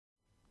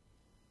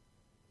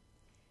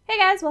Hey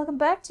guys, welcome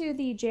back to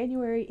the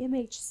January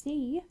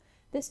MHC.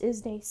 This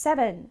is day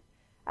 7.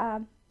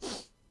 I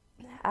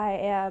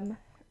am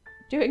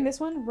doing this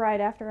one right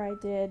after I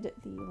did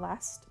the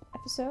last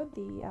episode,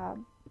 the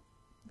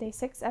day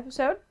 6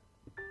 episode.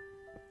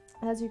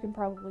 As you can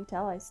probably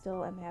tell, I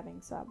still am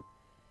having some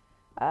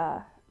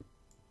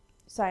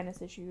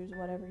sinus issues,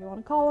 whatever you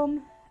want to call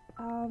them.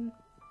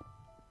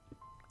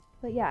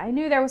 But yeah, I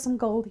knew there was some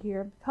gold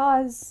here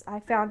because I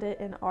found it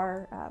in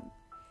our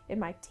in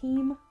my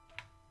team.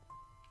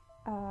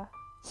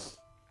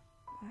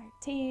 My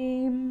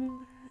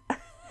team.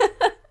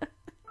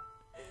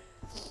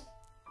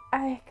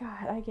 I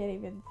can't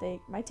even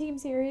think. My team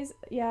series.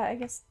 Yeah, I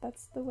guess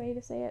that's the way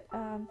to say it.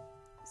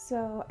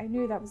 So I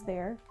knew that was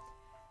there.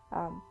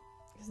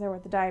 Because there were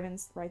the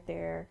diamonds right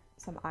there,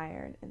 some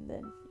iron, and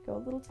then you go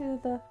a little to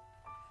the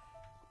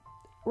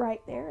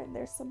right there, and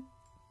there's some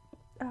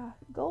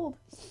gold.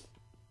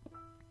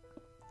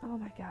 Oh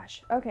my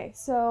gosh. Okay,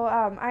 so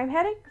I'm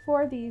heading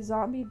for the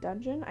zombie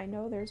dungeon. I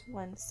know there's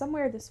one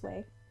somewhere this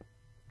way.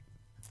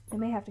 I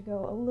may have to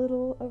go a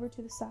little over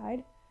to the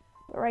side.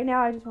 But right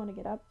now I just want to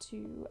get up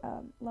to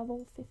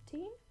level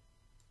 15.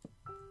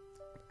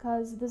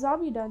 Because the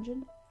zombie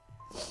dungeon...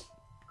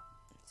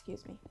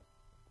 Excuse me.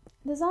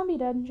 The zombie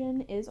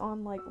dungeon is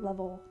on like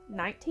level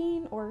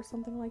 19 or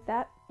something like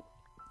that.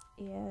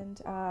 And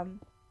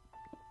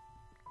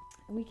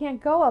we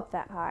can't go up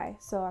that high.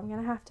 So I'm going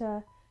to have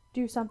to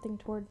do something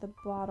toward the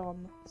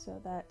bottom so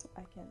that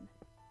I can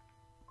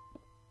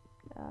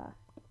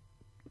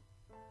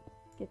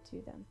get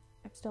to them.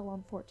 I'm still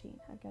on 14.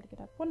 I've got to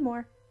get up one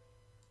more.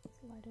 Let's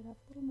light it up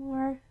a little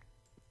more.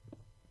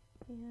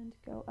 And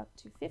go up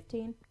to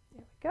 15.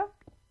 There we go.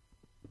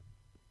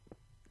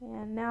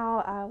 And now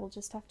I will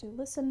just have to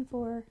listen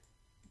for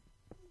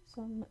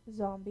some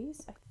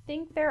zombies. I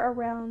think they're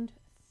around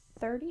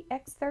 30,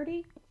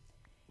 X30,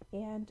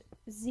 and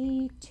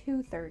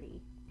Z230.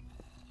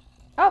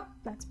 Oh,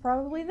 that's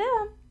probably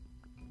them.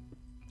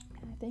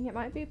 I think it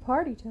might be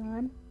party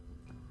time.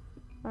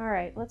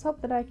 Alright, let's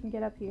hope that I can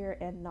get up here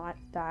and not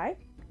die.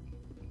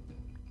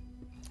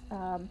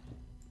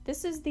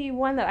 This is the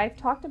one that I've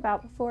talked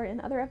about before in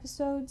other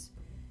episodes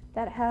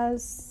that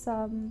has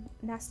some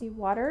nasty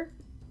water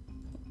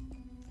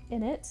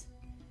in it.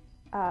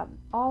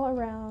 All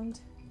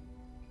around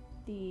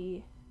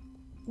the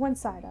one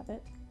side of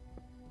it.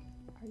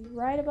 Are you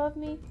right above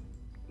me?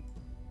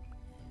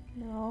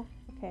 No?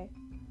 Okay.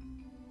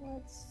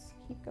 Let's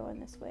keep going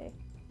this way.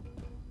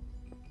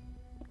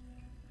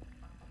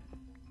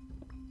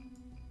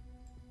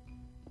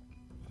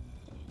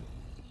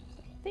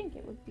 I think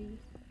it would be...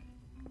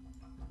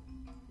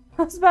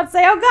 I was about to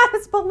say, oh god,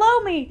 it's below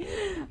me!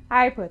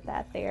 I put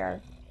that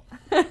there.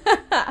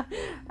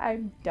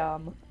 I'm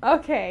dumb.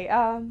 Okay,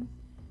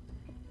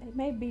 it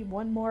may be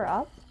one more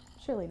up.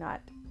 Surely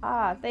not.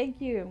 Ah,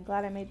 thank you. I'm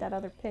glad I made that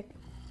other pick.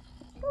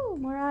 Ooh,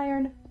 more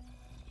iron.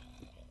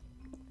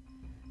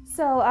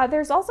 So,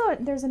 there's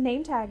a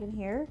name tag in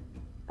here,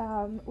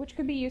 which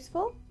could be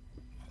useful.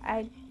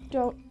 I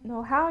don't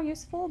know how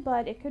useful,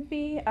 but it could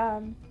be.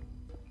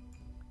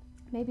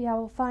 Maybe I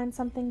will find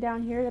something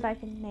down here that I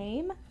can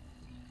name.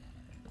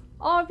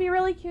 Oh, it'd be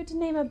really cute to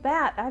name a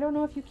bat. I don't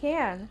know if you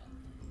can.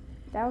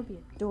 That would be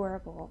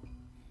adorable.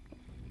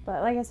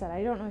 But like I said,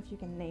 I don't know if you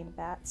can name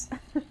bats.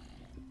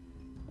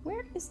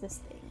 Where is this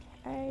thing?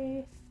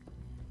 I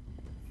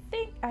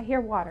think I hear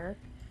water.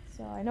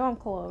 So I know I'm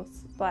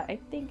close, but I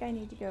think I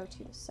need to go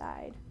to the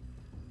side.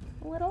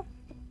 A little.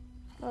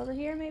 Over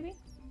here, maybe?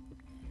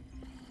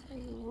 Are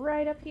you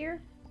right up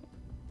here?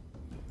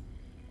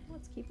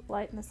 Let's keep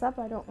lighting this up.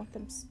 I don't want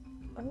them...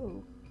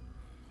 Oh.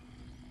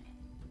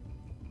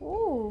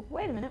 Ooh,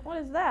 wait a minute. What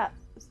is that?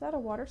 Is that a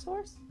water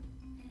source?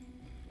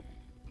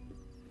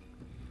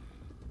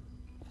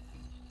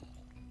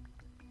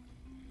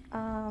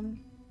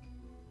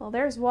 Well,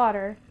 there's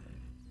water.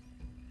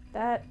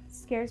 That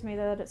scares me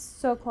that it's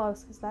so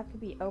close, because that could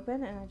be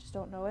open, and I just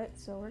don't know it,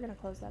 so we're going to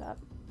close that up.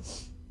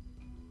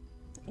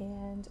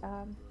 And,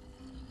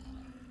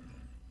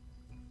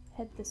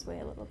 head this way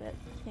a little bit,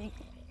 I think.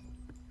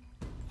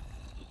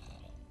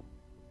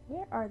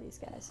 Where are these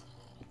guys?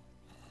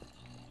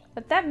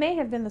 But that may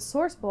have been the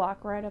source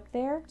block right up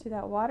there to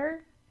that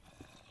water.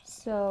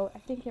 So, I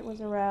think it was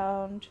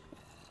around,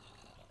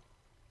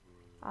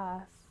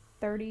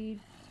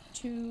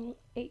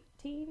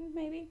 3218,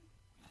 maybe?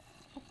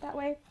 Up that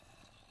way.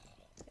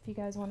 If you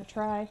guys want to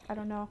try. I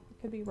don't know. It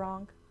could be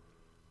wrong.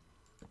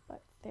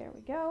 But there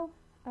we go.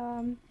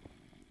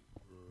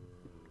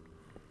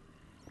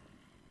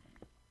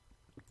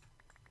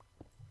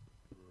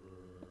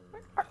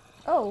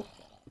 Oh.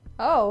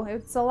 Oh,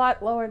 it's a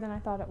lot lower than I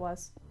thought it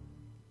was.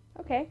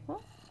 Okay,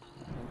 well.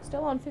 I'm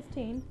still on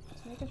 15.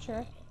 Just making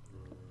sure.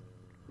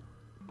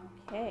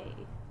 Okay.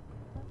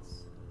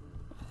 Let's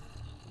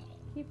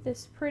keep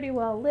this pretty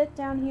well lit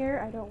down here.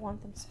 I don't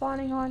want them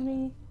spawning on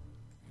me.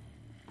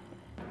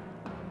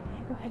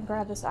 Go ahead and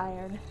grab this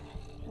iron.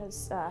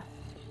 Because,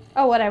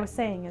 oh, what I was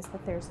saying is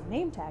that there's a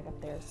name tag up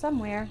there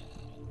somewhere.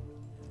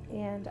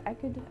 And I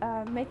could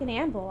make an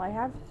anvil. I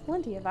have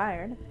plenty of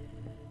iron.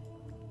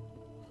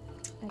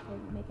 I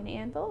can make an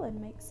anvil and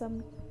make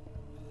some,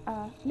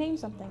 name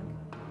something.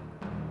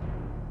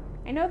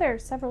 I know there are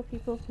several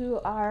people who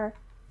are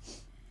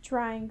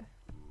trying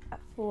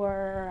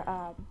for,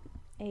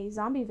 a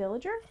zombie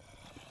villager.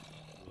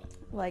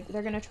 Like,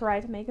 they're gonna try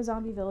to make a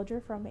zombie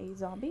villager from a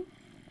zombie.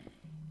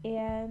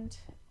 And,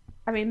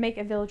 I mean, make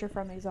a villager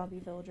from a zombie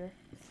villager.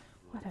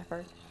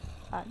 Whatever.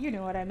 You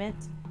know what I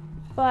meant.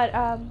 But,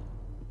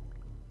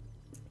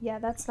 yeah,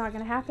 that's not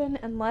gonna happen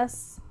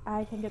unless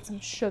I can get some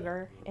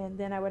sugar. And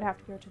then I would have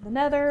to go to the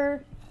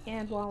Nether.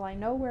 And while I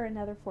know where a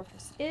Nether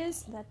fortress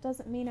is, that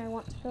doesn't mean I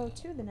want to go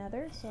to the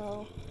Nether,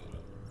 so...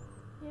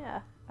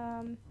 yeah,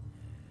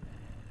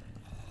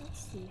 let's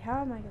see,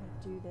 how am I gonna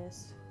do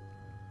this?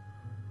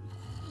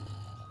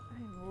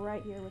 I'm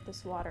right here with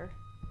this water.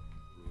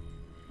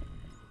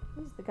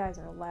 These guys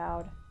are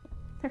loud.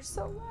 They're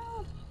so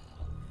loud!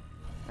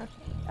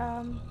 Okay,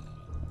 there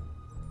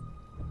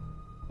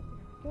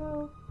we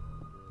go.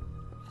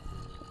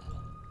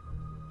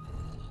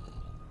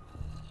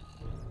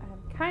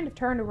 I'm kind of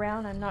turned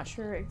around. I'm not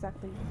sure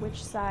exactly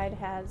which side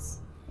has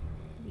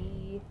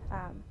the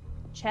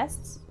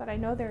chests, but I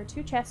know there are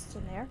 2 chests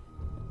in there.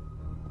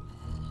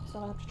 So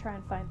I'll have to try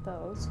and find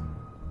those.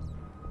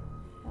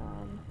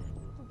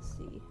 Let's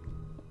see.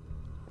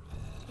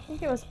 I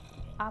think it was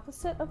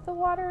opposite of the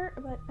water,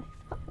 but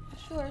I'm not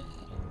sure.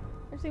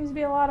 There seems to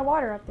be a lot of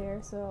water up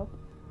there, so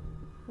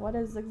what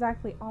is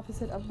exactly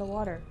opposite of the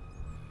water?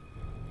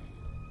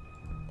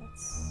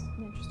 That's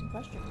an interesting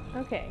question.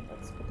 Okay,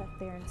 let's put that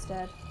there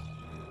instead.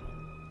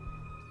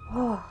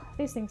 Oh,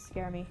 these things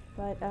scare me,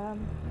 but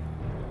I'm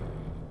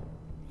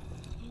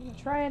gonna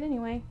try it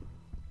anyway.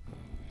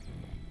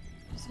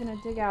 Just gonna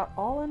dig out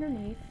all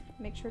underneath,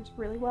 make sure it's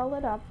really well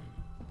lit up,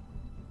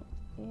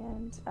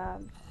 and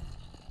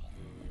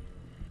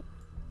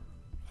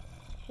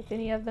if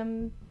any of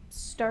them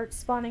start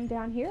spawning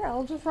down here,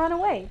 I'll just run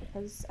away,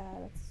 because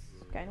that's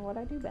kind of what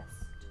I do best.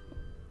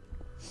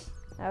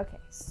 Okay,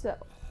 so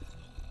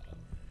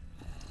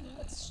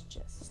let's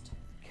just...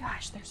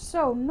 gosh, they're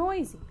so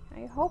noisy.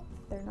 I hope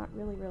they're not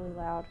really, really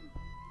loud.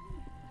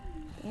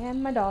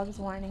 And my dog is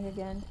whining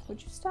again.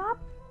 Would you stop?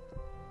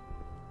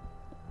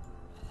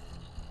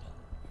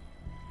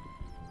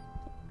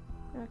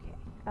 Okay.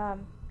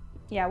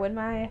 Yeah, when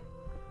my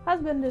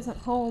husband isn't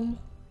home,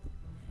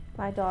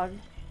 my dog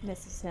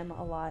misses him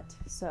a lot,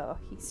 so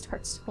he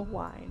starts to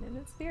whine, and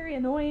it's very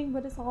annoying,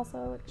 but it's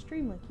also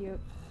extremely cute.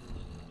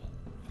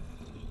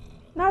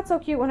 Not so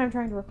cute when I'm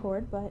trying to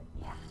record, but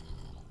yeah.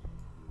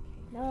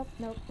 Okay, nope,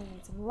 nope, we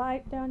need some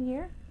light down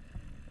here.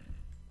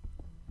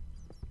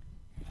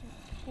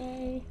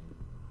 Okay.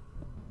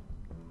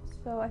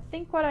 So I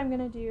think what I'm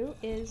gonna do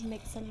is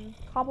make some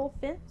cobble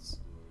fence.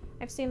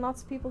 I've seen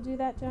lots of people do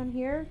that down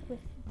here with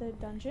the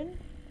dungeon.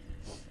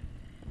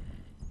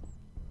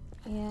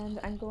 And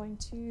I'm going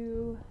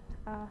to,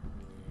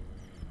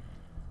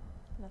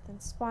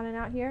 nothing's spawning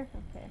out here.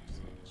 Okay,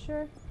 just making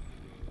sure.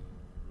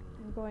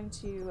 I'm going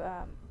to,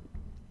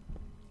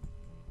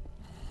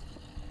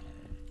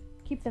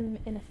 keep them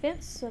in a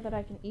fence so that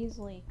I can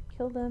easily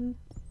kill them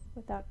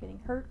without getting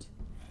hurt.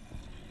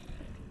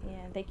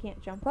 And they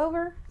can't jump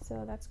over,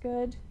 so that's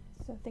good.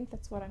 So I think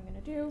that's what I'm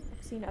gonna do.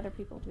 I've seen other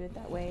people do it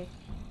that way.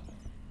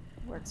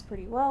 It works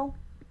pretty well.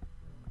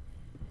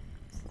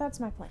 So that's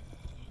my plan.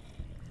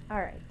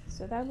 Alright,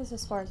 so that was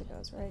as far as it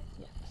goes, right?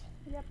 Yep.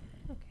 Yep.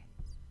 Okay.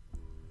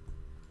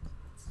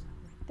 So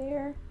right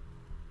there.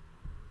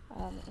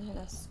 I'm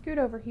gonna scoot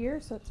over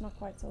here so it's not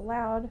quite so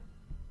loud.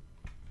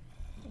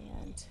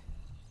 And,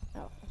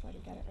 oh, I've already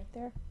got it right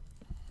there.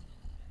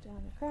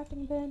 Down the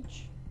crafting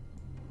bench.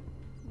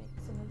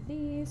 Make some of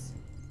these.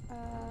 I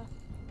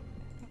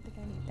don't think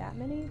I need that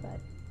many, but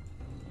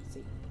let's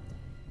see.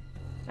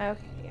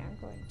 Okay, I'm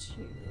going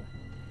to...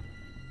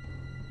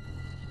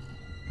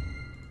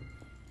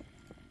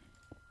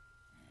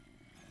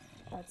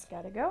 that's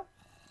gotta go.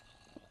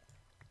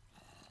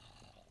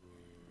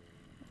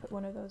 Put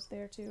one of those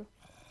there too.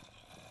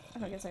 I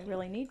don't guess I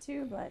really need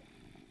to, but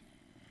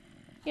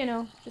you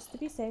know, just to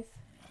be safe.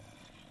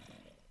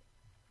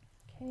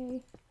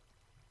 Okay.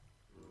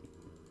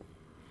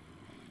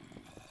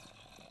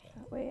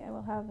 That way I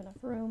will have enough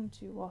room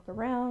to walk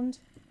around.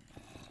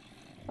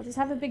 I'll just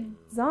have a big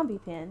zombie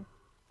pen.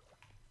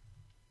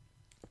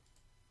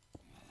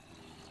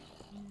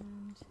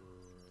 And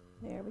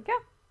there we go.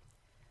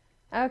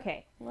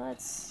 Okay,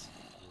 let's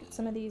get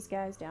some of these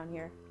guys down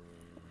here.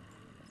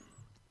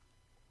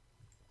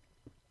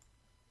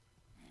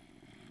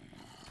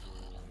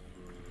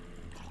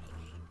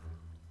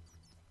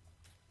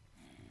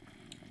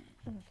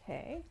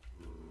 Okay.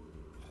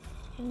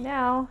 And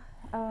now,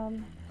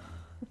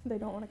 they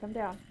don't want to come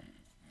down.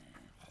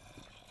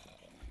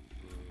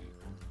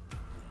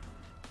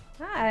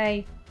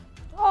 Hi!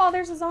 Oh,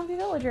 there's a zombie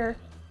villager.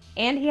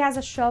 And he has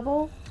a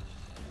shovel,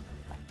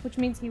 which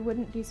means he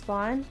wouldn't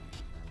despawn.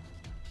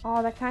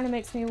 Oh, that kind of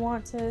makes me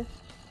want to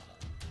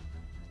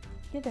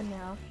get him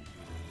now.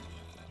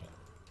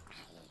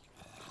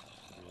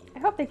 I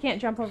hope they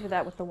can't jump over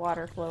that with the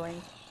water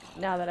flowing,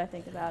 now that I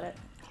think about it.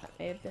 That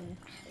may have been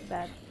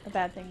a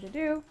bad thing to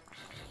do.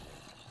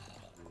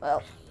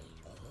 Well,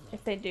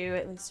 if they do,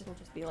 at least it'll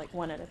just be like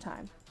one at a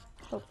time.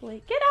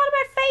 Hopefully. Get out of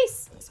my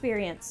face!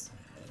 Experience.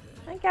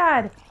 My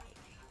god.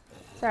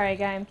 Sorry,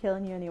 guy, I'm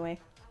killing you anyway.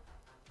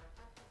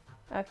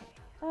 Okay.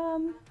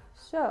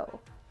 So.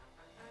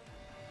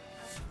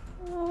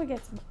 Oh, we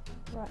get some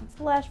rotten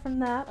flesh from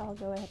that. I'll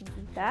go ahead and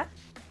eat that.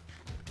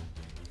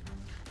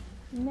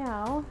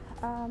 Now,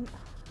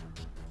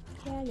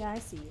 yeah, I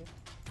see you.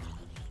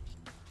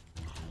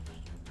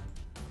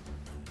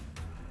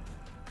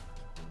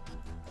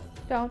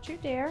 Don't you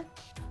dare.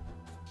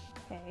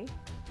 Okay.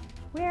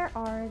 Where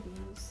are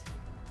these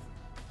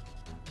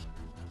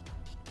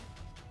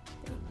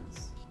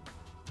things?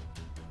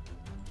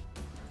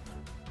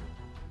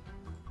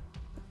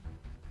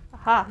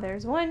 Aha,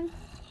 there's one.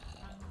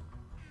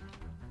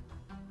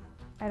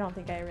 I don't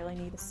think I really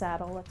need a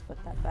saddle. Let's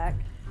put that back.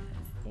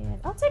 And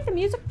I'll take the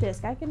music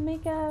disc. I can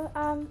make a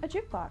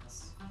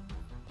jukebox.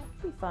 That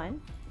would be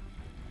fun.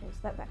 Close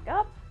that back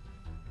up.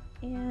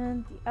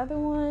 And the other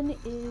one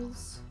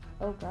is,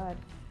 oh god,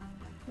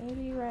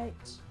 maybe right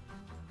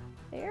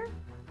there?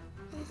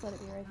 Please let it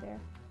be right there.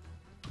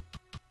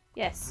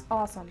 Yes,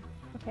 awesome.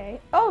 Okay.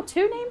 Oh,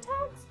 2 name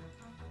tags?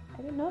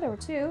 I didn't know there were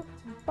 2.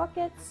 Some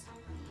buckets,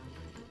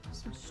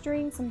 some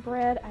string, some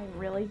bread. I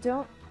really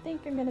don't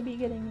think I'm gonna be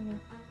getting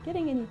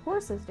any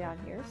horses down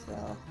here,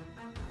 so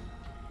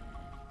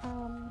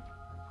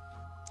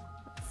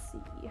let's see.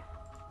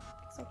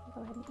 Guess I can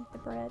go ahead and eat the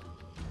bread.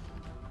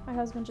 My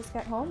husband just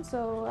got home,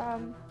 so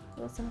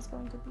Wilson's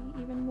going to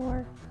be even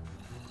more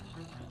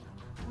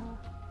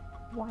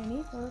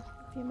whiny for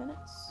a few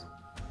minutes.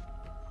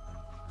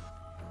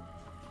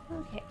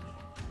 Okay,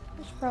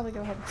 I should probably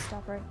go ahead and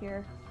stop right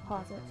here,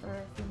 pause it for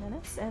a few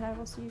minutes, and I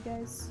will see you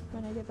guys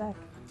when I get back.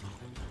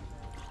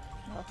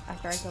 Well,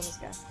 after I kill this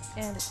guy,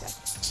 and this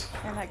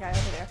guy, and that guy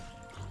over there,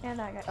 and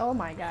that guy. Oh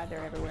my god,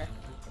 they're everywhere.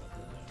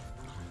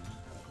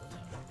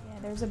 Yeah,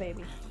 there's a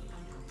baby.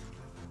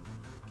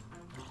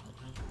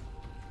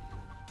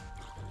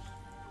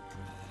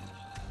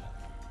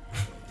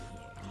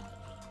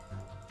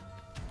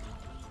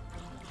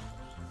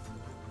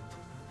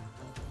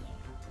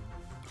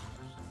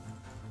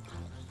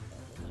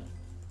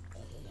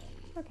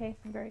 Okay,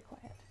 I'm very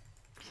quiet.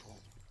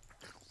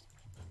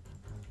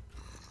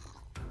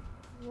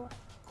 What?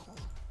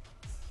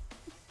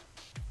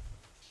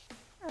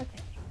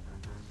 Okay.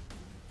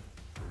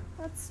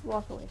 Let's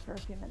walk away for a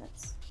few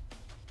minutes.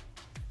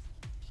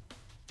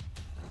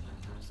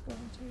 Just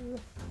going to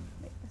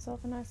make myself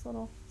a nice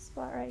little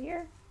spot right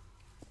here.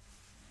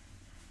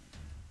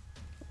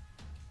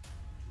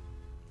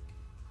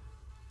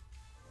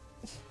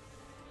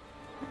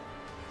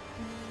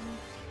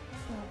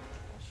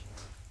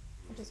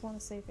 I just want a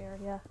safe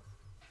area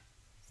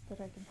so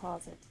that I can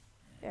pause it.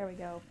 There we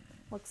go.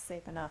 Looks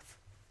safe enough.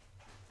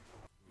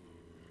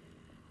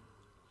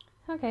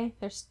 Okay,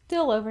 they're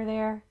still over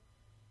there.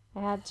 I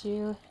had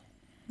to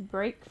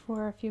break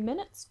for a few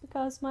minutes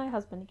because my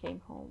husband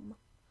came home.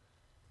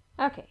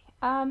 Okay,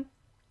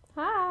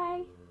 hi.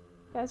 You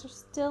guys are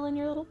still in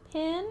your little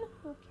pen?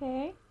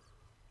 Okay.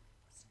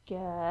 It's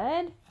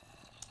good.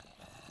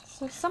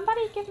 So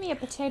somebody give me a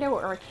potato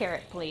or a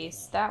carrot,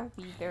 please. That would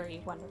be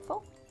very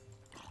wonderful.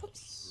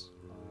 Oops.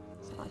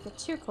 Let's not get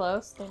too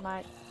close. They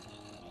might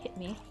hit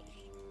me.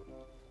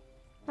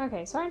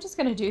 Okay, so I'm just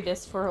gonna do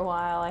this for a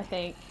while, I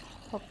think.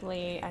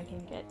 Hopefully I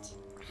can get...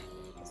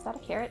 Is that a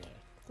carrot?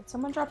 Did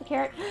someone drop a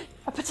carrot?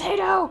 A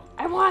potato!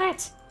 I want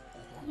it!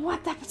 I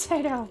want that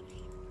potato!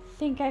 I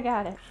think I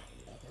got it.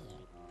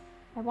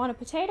 I want a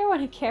potato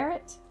and a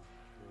carrot.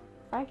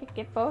 If I could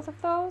get both of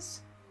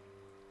those.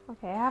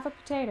 Okay, I have a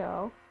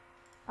potato.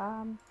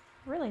 I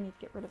really need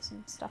to get rid of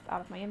some stuff out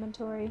of my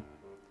inventory.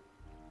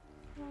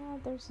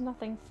 There's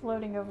nothing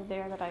floating over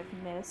there that I've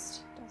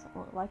missed. Doesn't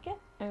look like it.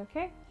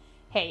 Okay.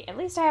 Hey, at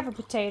least I have a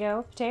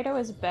potato. Potato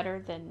is better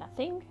than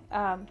nothing.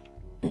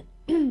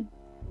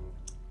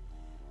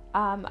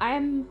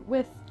 I'm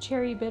with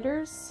Cherry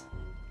Bitters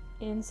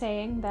in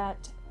saying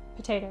that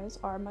potatoes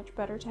are much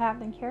better to have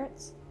than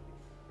carrots.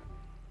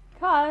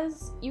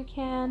 Because you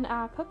can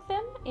cook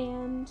them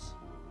and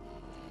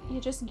you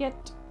just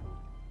get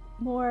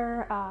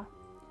more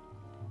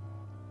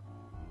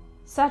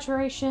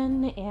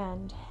saturation,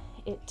 and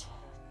it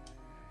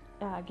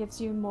gives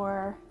you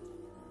more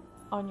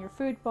on your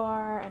food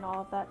bar and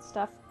all of that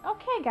stuff.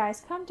 Okay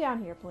guys, come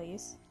down here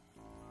please.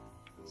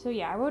 So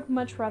yeah, I would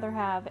much rather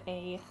have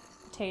a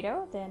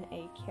potato than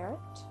a carrot.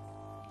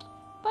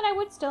 But I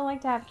would still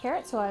like to have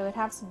carrot, so I would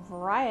have some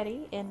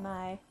variety in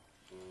my...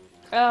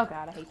 Oh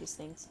god, I hate these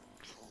things.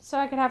 So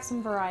I could have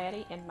some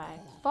variety in my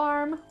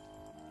farm.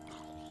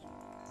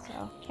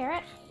 So,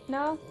 carrot?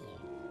 No?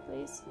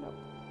 Please? Nope.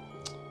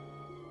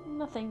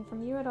 Nothing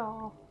from you at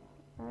all.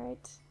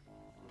 Alright.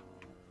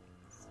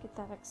 Let's get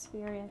that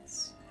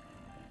experience.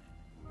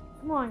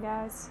 Come on,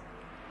 guys.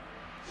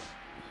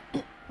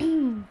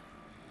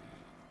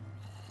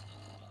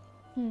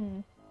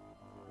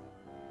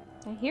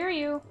 I hear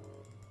you.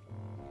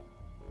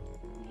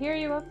 I hear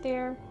you up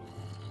there.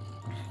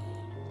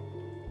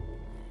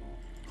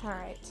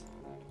 Alright.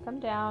 Come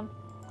down.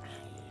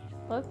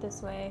 Float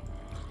this way.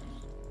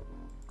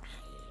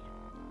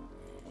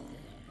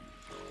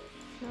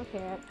 No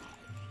carrot.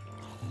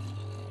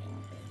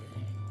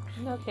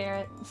 No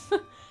carrot.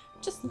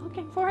 Just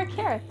looking for a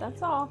carrot,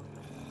 that's all.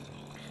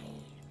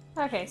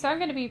 Okay, so I'm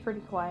gonna be pretty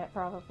quiet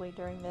probably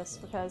during this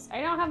because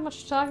I don't have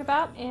much to talk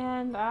about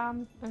and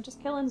I'm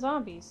just killing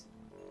zombies.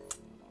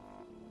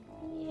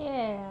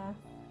 Yeah.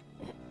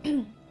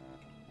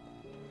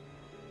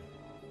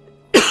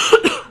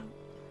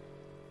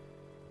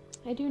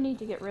 I do need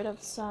to get rid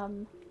of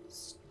some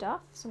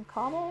stuff, some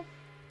cobble.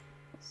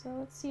 So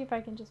let's see if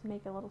I can just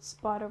make a little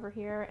spot over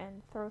here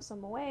and throw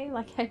some away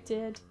like I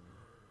did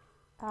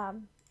a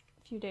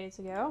few days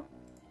ago.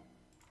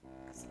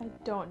 Because I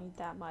don't need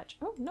that much.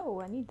 Oh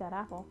no, I need that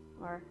apple.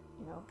 Or,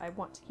 you know, I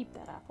want to keep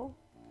that apple.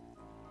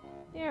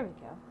 There we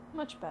go.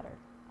 Much better.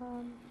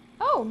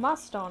 Oh,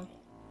 moss stone.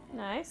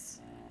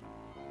 Nice.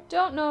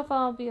 Don't know if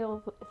I'll be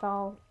able, if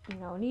I'll, you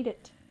know, need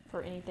it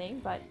for anything,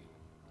 but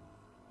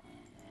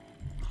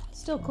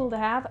still cool to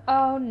have.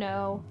 Oh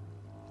no.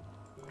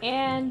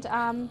 And,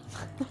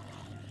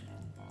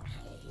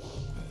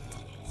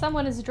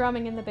 someone is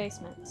drumming in the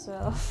basement,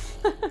 so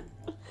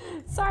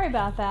sorry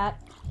about that.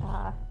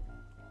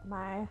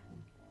 My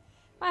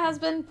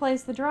husband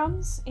plays the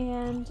drums,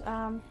 and,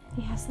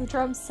 he has the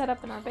drums set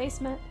up in our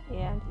basement,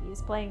 and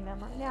he's playing them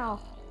right now.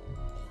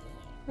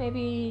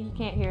 Maybe you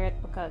can't hear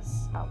it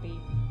because I'll be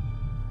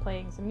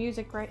playing some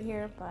music right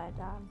here, but,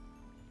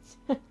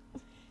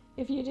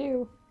 if you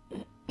do...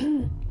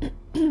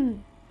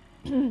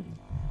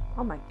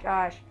 Oh my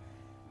gosh.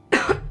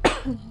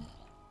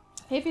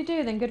 If you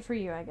do, then good for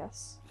you, I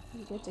guess.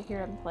 You get to hear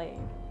him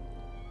playing.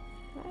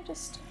 Can I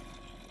just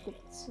get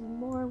some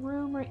more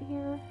room right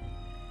here?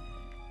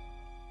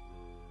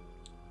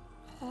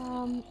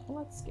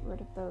 Let's get rid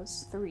of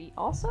those 3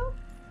 also.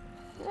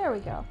 There we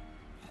go.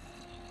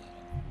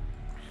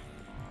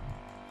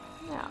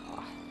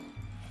 Now,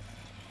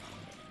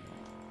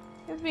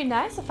 it would be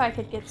nice if I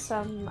could get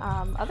some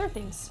other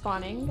things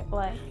spawning,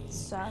 like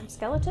some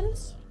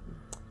skeletons.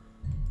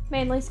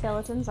 Mainly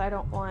skeletons. I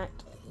don't want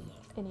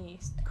any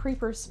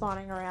creepers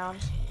spawning around.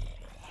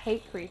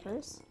 Hate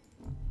creepers.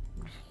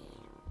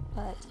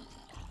 But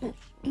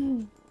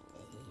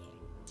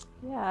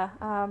yeah,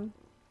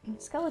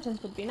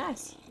 skeletons would be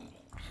nice.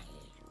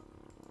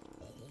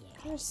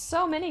 There's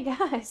so many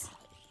guys.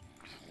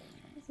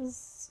 This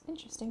is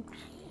interesting.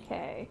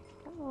 Okay,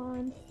 come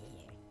on.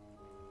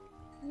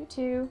 You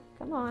too.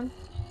 Come on.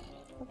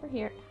 Over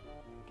here.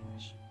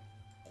 Gosh.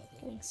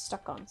 Getting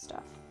stuck on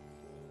stuff.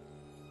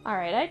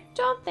 Alright, I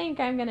don't think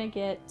I'm gonna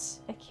get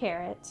a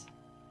carrot.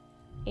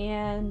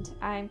 And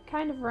I'm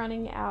kind of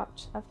running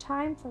out of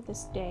time for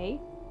this day.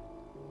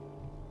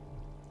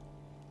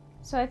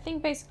 So I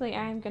think basically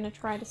I'm gonna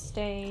try to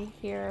stay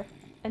here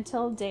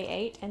until day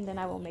 8 and then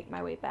I will make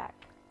my way back.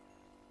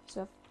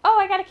 So, oh,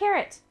 I got a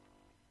carrot!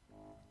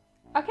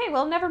 Okay,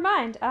 well, never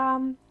mind.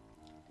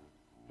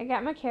 I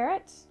got my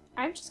carrot.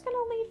 I'm just gonna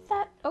leave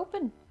that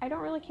open. I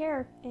don't really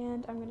care.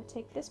 And I'm gonna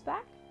take this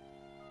back.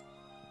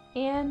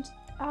 And,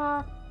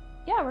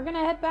 yeah, we're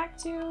gonna head back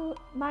to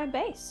my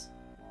base.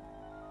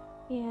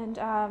 And,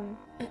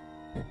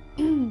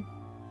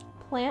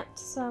 plant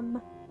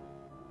some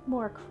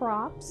more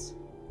crops.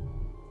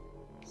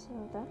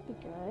 So that'd be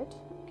good.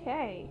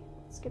 Okay,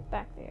 let's get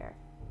back there.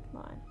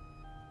 Come on.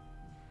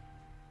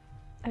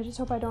 I just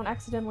hope I don't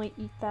accidentally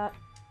eat that.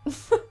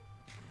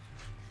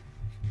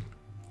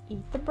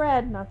 Eat the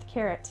bread, not the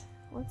carrot.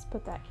 Let's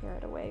put that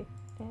carrot away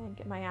and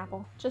get my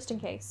apple, just in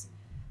case.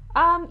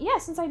 Yeah,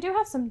 since I do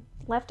have some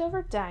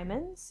leftover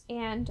diamonds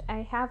and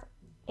I have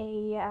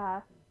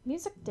a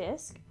music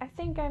disc, I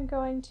think I'm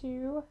going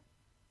to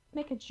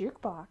make a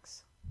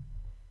jukebox.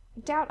 I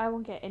doubt I will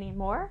get any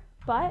more,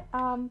 but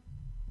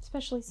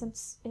especially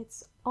since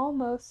it's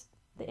almost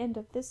the end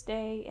of this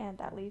day and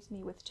that leaves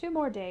me with 2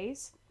 more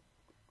days.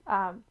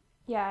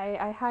 Yeah,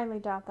 I highly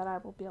doubt that I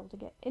will be able to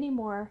get any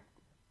more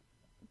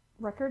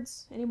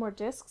records, any more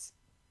discs,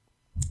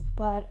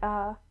 but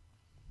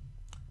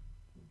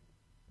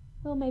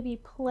we'll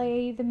maybe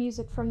play the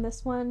music from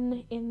this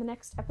one in the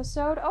next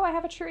episode. Oh, I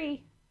have a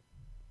tree!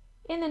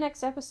 In the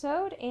next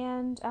episode,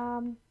 and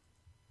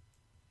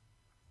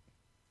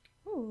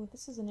ooh,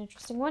 this is an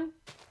interesting one.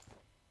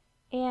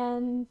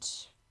 And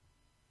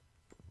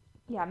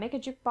yeah, make a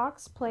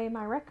jukebox, play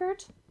my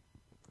record,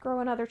 grow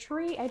another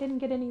tree. I didn't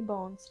get any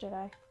bones, did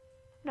I?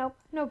 Nope,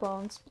 no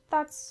bones, but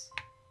that's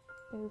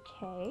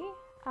okay.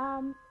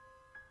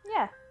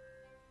 Yeah,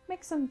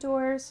 make some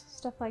doors,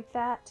 stuff like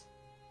that.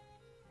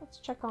 Let's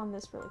check on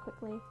this really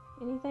quickly.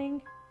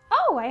 Anything?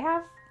 Oh, I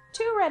have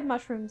 2 red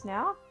mushrooms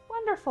now.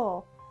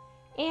 Wonderful.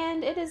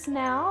 And it is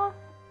now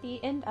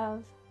the end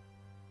of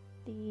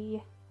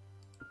the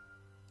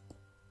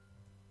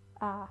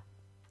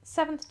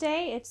 7th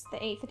day. It's the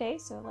 8th day,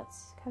 so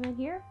let's come in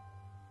here.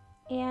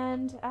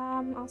 And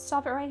I'll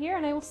stop it right here,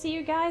 and I will see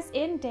you guys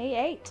in day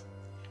 8.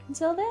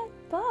 Until then,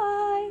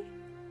 bye!